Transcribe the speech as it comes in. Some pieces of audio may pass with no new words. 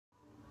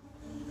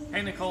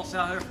Hey Nicole,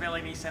 Sal here from LA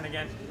Nissan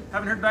again.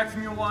 Haven't heard back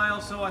from you in a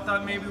while, so I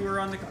thought maybe we were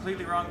on the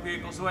completely wrong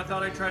vehicle, so I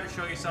thought I'd try to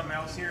show you something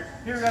else here.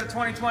 Here we got a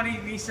 2020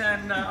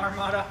 Nissan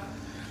Armada.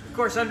 Of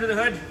course, under the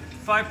hood,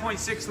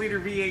 5.6 liter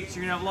V8, so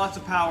you're gonna have lots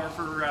of power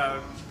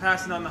for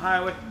passing on the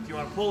highway. If you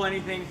want to pull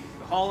anything,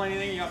 haul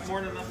anything, you got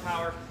more than enough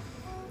power.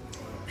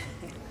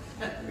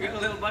 We got a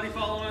little buddy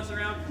following us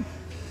around.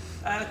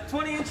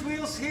 20-inch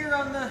wheels here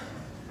on the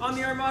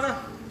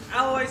Armada.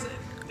 Alloys.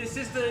 This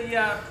is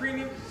the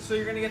premium, so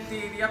you're going to get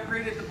the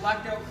upgraded, the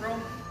blacked out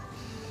chrome.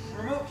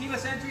 Remote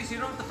keyless entry, so you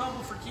don't have to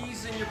fumble for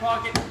keys in your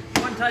pocket.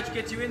 One touch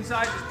gets you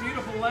inside this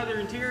beautiful leather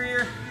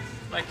interior.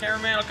 My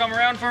cameraman will come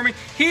around for me.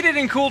 Heated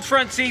and cooled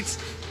front seats,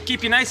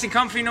 keep you nice and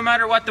comfy no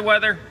matter what the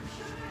weather.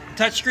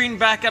 Touchscreen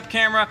backup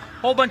camera,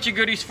 whole bunch of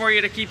goodies for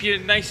you to keep you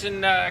nice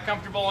and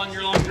comfortable on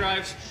your long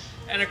drives.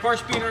 And of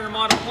course, being an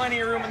Armada, plenty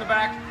of room in the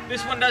back.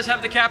 This one does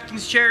have the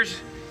captain's chairs,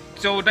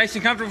 so nice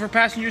and comfortable for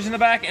passengers in the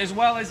back, as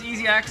well as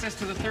easy access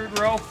to the third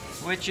row,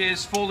 which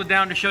is folded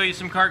down to show you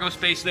some cargo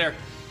space there.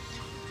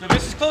 So if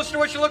this is closer to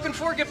what you're looking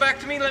for, get back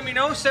to me, let me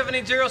know.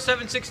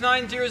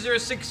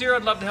 780-769-0060.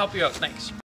 I'd love to help you out. Thanks.